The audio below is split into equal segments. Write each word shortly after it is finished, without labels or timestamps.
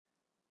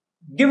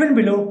Given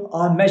below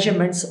are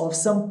measurements of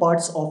some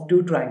parts of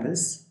two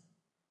triangles.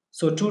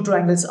 So two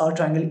triangles are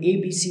triangle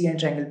ABC and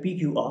triangle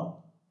PQR.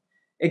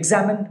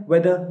 Examine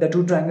whether the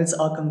two triangles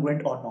are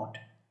congruent or not.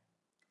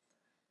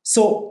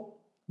 So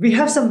we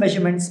have some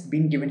measurements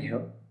being given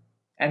here,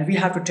 and we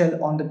have to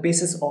tell on the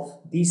basis of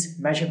these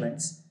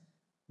measurements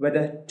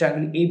whether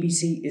triangle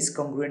ABC is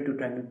congruent to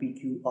triangle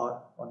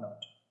PQR or not.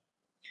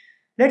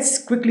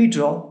 Let's quickly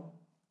draw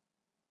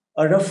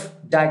a rough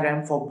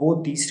diagram for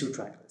both these two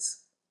triangles.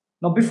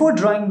 Now before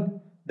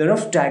drawing the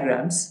rough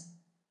diagrams,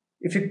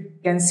 if you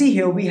can see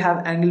here, we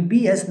have angle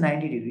B as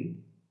 90 degree,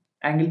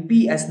 angle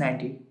P as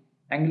 90,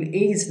 angle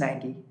A is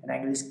 90, and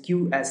angle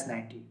Q as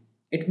 90.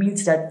 It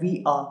means that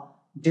we are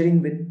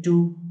dealing with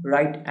two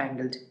right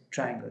angled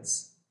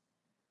triangles.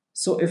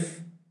 So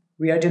if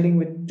we are dealing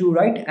with two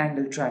right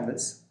angled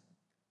triangles,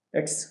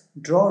 let's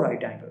draw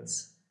right angle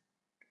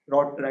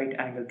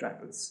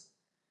triangles.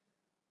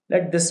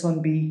 Let this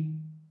one be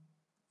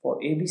for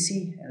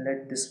ABC and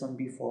let this one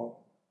be for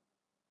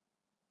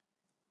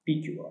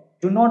PQR.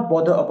 Do not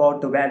bother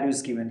about the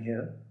values given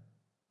here,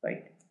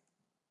 right?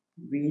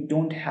 We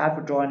don't have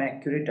to draw an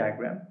accurate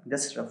diagram,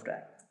 just rough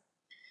diagram.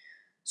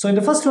 So in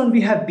the first one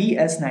we have B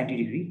as 90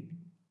 degree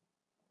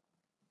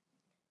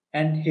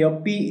and here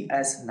P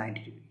as 90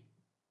 degree.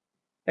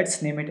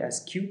 Let's name it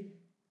as Q.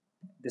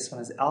 This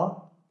one as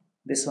R,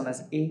 this one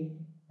as A,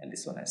 and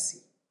this one as C.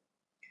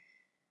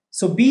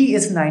 So B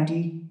is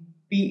 90,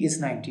 P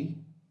is 90,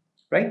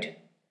 right?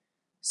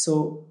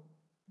 So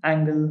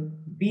angle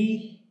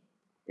B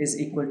is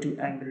equal to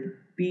angle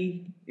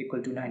P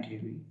equal to 90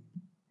 degree.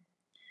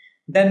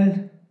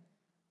 Then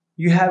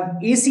you have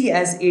AC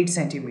as 8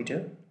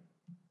 centimeter,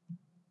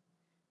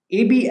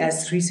 AB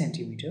as 3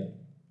 centimeter,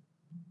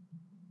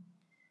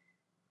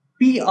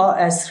 PR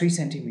as 3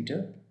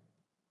 centimeter,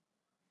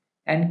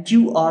 and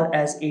QR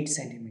as 8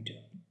 centimeter.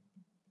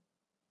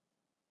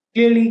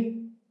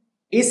 Clearly,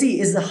 AC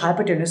is the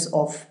hypotenuse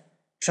of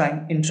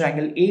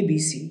triangle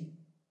ABC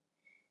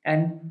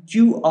and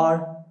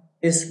QR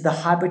is the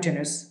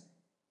hypotenuse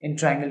in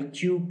triangle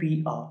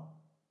QPR.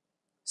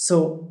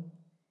 So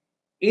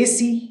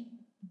AC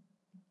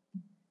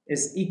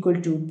is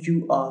equal to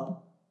QR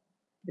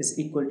is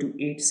equal to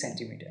 8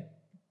 centimeter.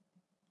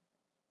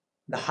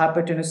 The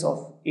hypotenuse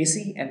of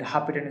AC and the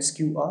hypotenuse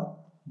QR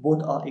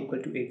both are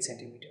equal to 8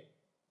 centimeter.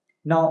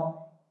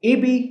 Now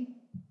AB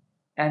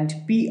and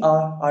PR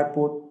are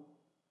both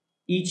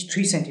each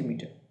 3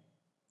 centimeter.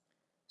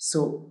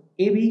 So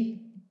AB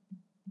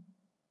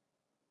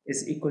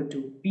is equal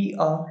to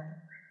PR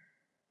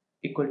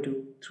equal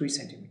to 3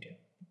 centimeter.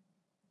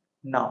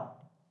 Now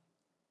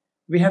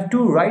we have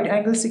two right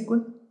angles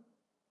equal.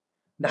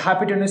 The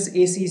hypotenuse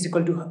AC is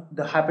equal to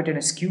the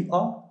hypotenuse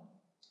QR.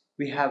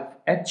 We have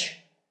H.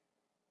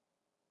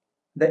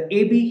 The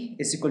AB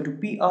is equal to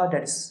PR,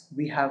 that is,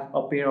 we have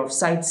a pair of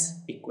sides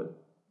equal.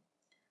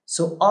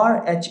 So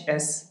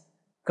RHS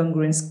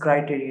Congruence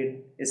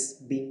Criterion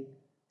is being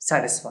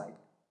satisfied.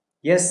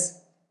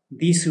 Yes,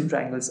 these two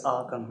triangles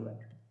are congruent.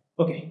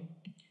 Okay,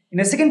 in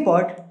the second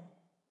part,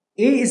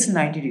 A is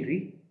 90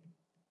 degree,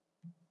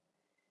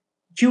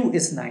 Q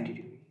is 90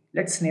 degree.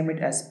 Let's name it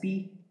as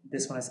P,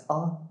 this one as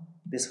R,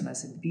 this one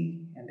as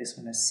B, and this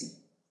one as C.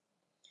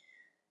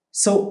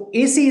 So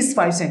AC is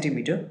 5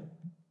 centimeter,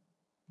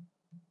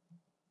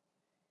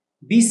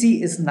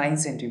 BC is 9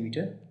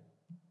 centimeter,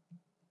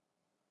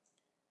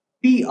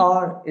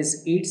 PR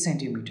is 8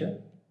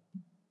 centimeter,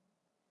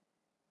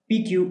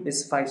 PQ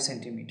is 5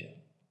 centimeter.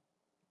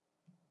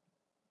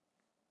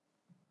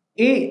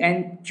 A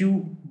and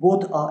Q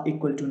both are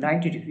equal to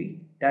 90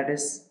 degree, that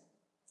is,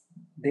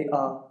 they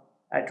are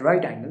at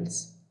right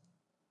angles.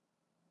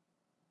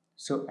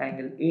 So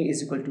angle A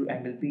is equal to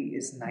angle B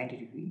is 90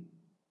 degree.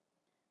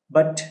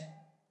 But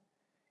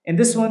in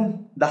this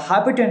one, the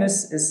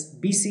hypotenuse is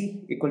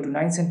BC equal to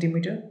 9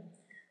 centimeter.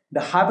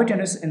 The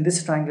hypotenuse in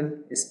this triangle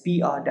is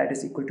PR, that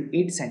is equal to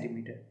 8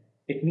 centimeter.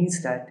 It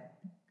means that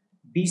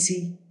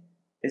BC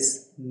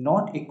is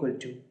not equal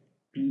to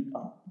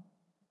PR.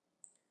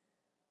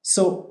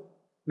 So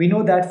we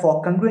know that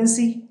for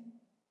congruency,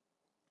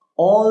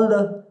 all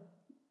the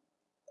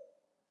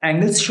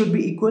angles should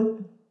be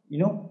equal. You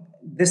know,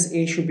 this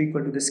A should be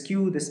equal to this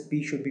Q, this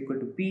B should be equal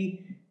to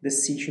P,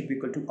 this C should be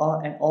equal to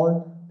R, and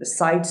all the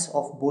sides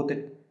of both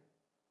the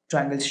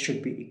triangles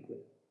should be equal.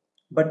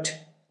 But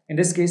in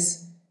this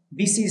case,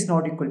 BC is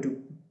not equal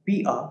to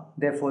PR,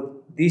 therefore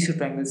these two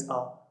triangles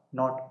are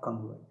not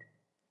congruent.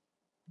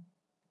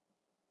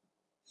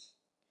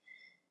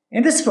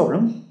 In this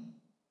problem,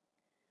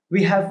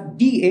 we have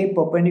DA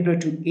perpendicular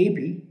to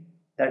AB,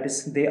 that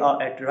is, they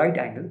are at right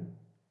angle.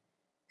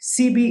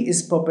 CB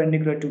is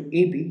perpendicular to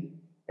AB,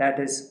 that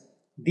is,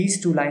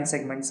 these two line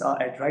segments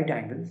are at right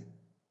angles.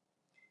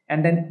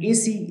 And then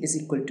AC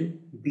is equal to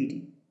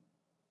BD.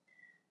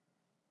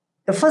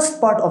 The first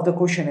part of the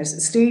question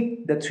is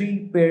state the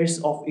three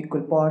pairs of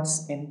equal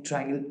parts in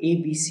triangle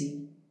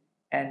ABC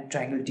and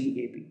triangle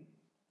DAB.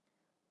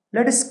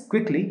 Let us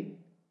quickly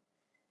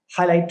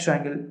highlight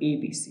triangle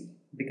ABC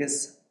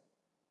because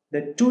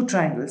the two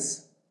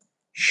triangles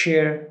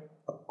share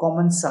a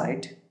common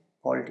side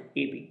called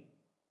AB.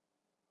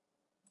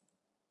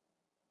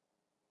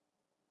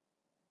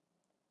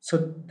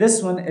 So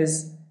this one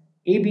is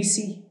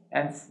ABC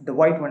and the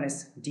white one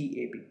is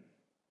DAB.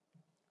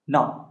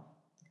 Now,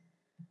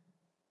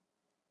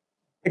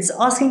 it's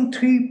asking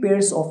three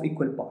pairs of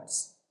equal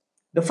parts.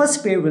 The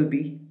first pair will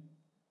be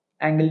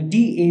angle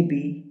DAB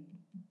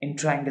in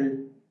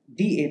triangle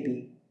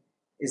DAB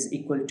is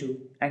equal to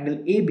angle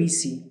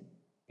ABC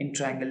in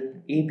triangle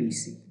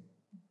ABC,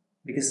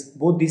 because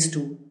both these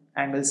two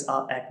angles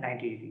are at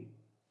 90 degrees.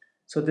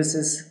 So this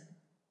is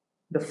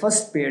the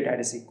first pair that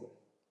is equal.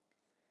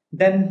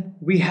 Then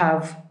we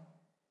have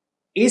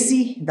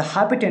AC, the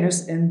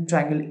hypotenuse in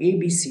triangle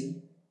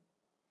ABC,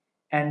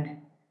 and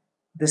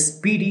this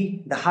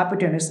BD, the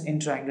hypotenuse in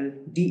triangle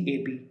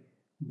DAB.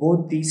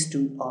 Both these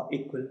two are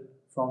equal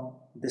from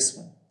this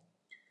one.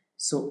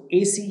 So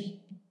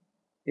AC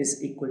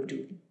is equal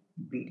to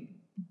BD.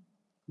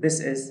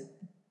 This is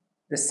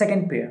the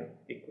second pair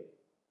equal.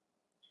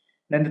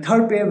 Then the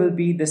third pair will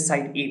be this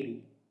side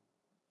AB.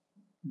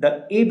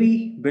 The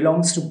AB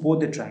belongs to both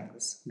the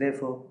triangles.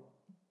 Therefore,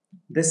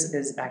 this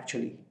is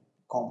actually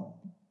common.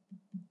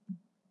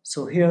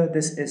 So here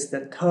this is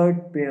the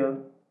third pair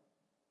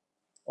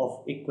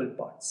of equal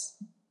parts.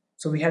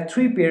 So we have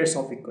three pairs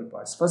of equal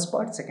parts. First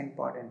part, second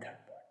part and third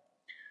part.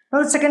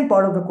 Now the second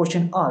part of the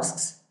question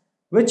asks,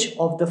 which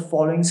of the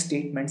following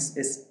statements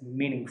is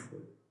meaningful?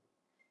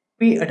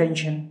 Pay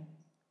attention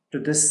to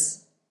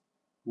this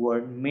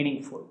word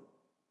meaningful.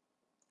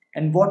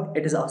 And what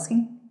it is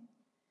asking?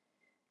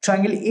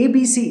 Triangle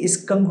ABC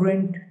is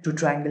congruent to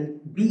triangle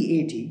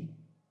BAD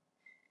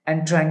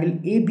and triangle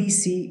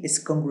ABC is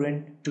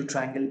congruent to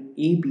triangle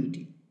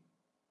ABD.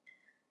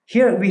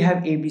 Here we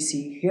have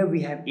ABC, here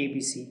we have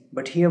ABC,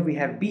 but here we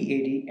have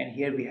BAD and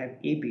here we have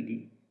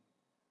ABD.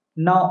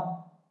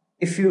 Now,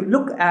 if you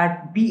look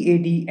at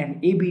BAD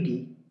and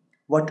ABD,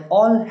 what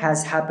all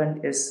has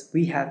happened is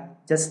we have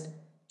just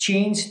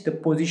changed the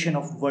position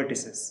of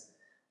vertices.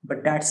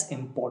 But that's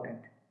important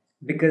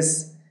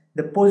because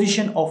the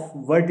position of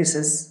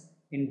vertices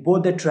in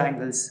both the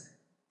triangles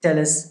tell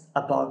us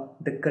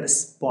about the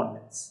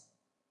correspondence.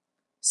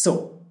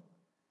 So,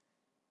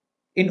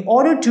 in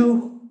order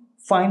to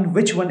find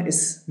which one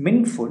is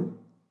meaningful,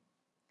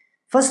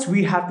 first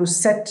we have to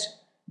set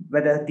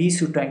whether these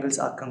two triangles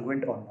are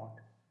congruent or not.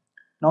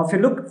 Now if you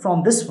look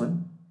from this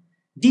one,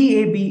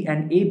 DAB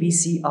and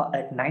ABC are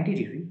at 90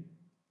 degrees.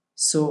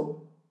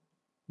 So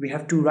we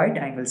have two right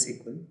angles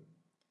equal.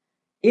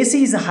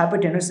 AC is the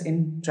hypotenuse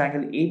in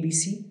triangle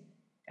ABC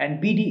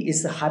and BD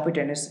is the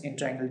hypotenuse in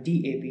triangle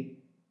DAB.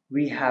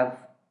 We have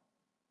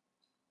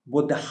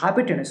both the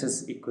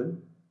hypotenuses equal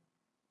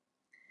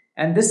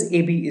and this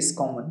AB is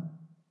common.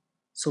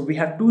 So we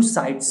have two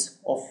sides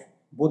of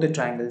both the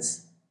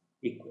triangles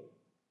equal.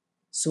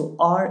 So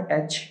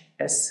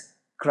RHS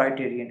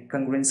criterion,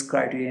 congruence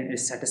criterion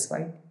is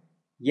satisfied.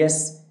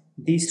 Yes,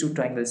 these two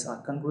triangles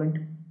are congruent.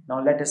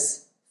 Now let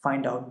us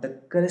find out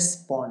the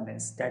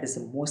correspondence. That is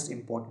the most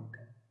important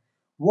thing.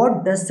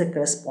 What does the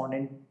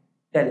correspondence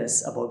tell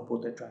us about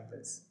both the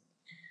triangles?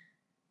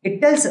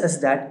 It tells us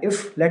that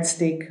if, let's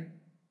take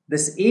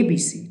this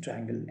ABC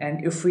triangle,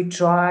 and if we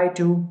try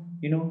to,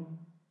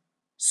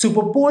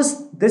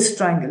 superpose this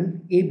triangle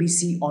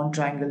ABC on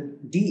triangle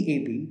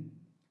DAB,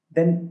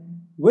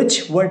 then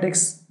which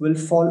vertex will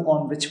fall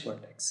on which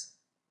vertex?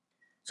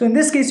 So in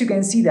this case, you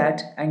can see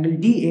that angle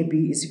DAB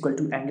is equal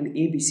to angle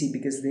ABC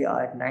because they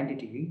are at 90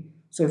 degrees.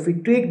 So if we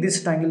take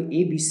this triangle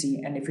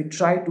ABC and if we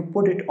try to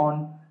put it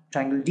on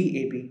triangle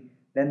DAB,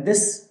 then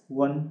this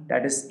one,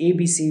 that is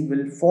ABC,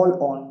 will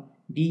fall on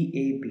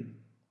DAB,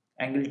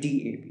 angle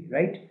DAB,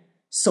 right?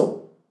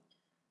 So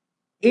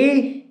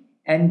A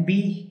and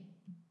B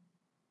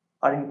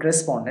are in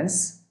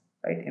correspondence,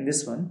 right, in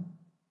this one.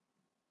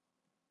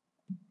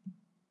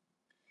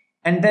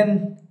 And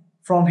then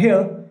from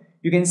here,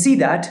 you can see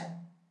that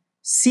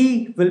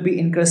C will be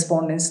in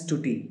correspondence to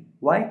D.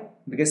 Why?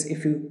 Because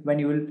when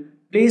you will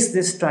place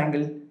this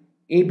triangle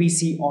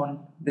ABC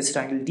on this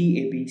triangle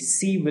DAB,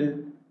 C will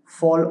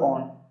fall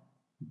on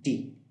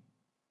D.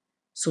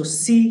 So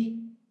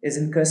C is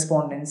in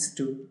correspondence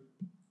to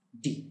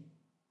D,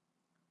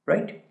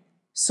 right?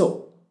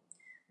 So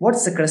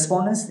what's the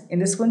correspondence in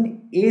this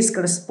one? A's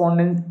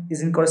correspondence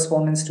is in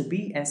correspondence to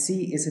B and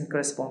C is in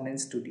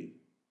correspondence to D.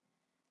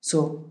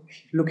 So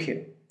look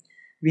here,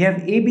 we have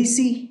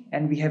ABC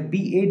and we have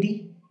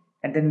BAD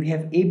and then we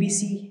have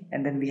ABC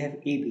and then we have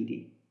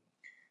ABD.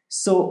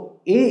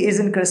 So A is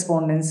in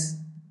correspondence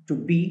to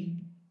B,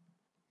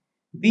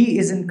 B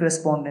is in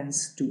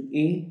correspondence to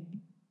A,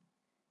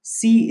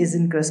 C is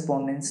in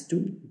correspondence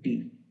to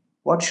D.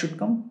 What should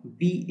come?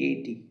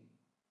 BAD,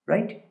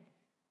 right?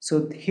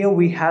 So here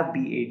we have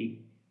BAD,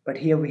 but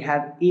here we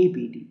have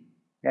ABD.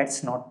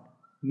 That's not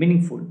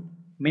meaningful.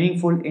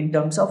 Meaningful in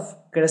terms of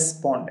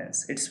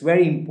correspondence. It's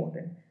very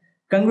important.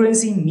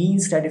 Congruency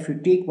means that if you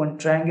take one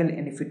triangle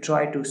and if you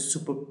try to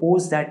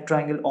superpose that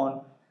triangle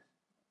on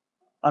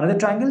another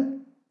triangle,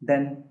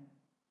 then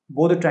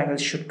both the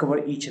triangles should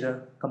cover each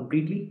other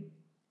completely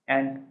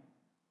and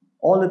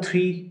all the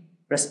three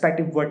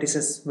respective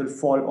vertices will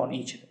fall on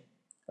each other.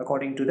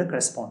 according to the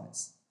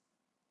correspondence.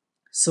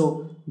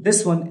 So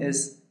this one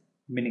is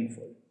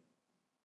meaningful.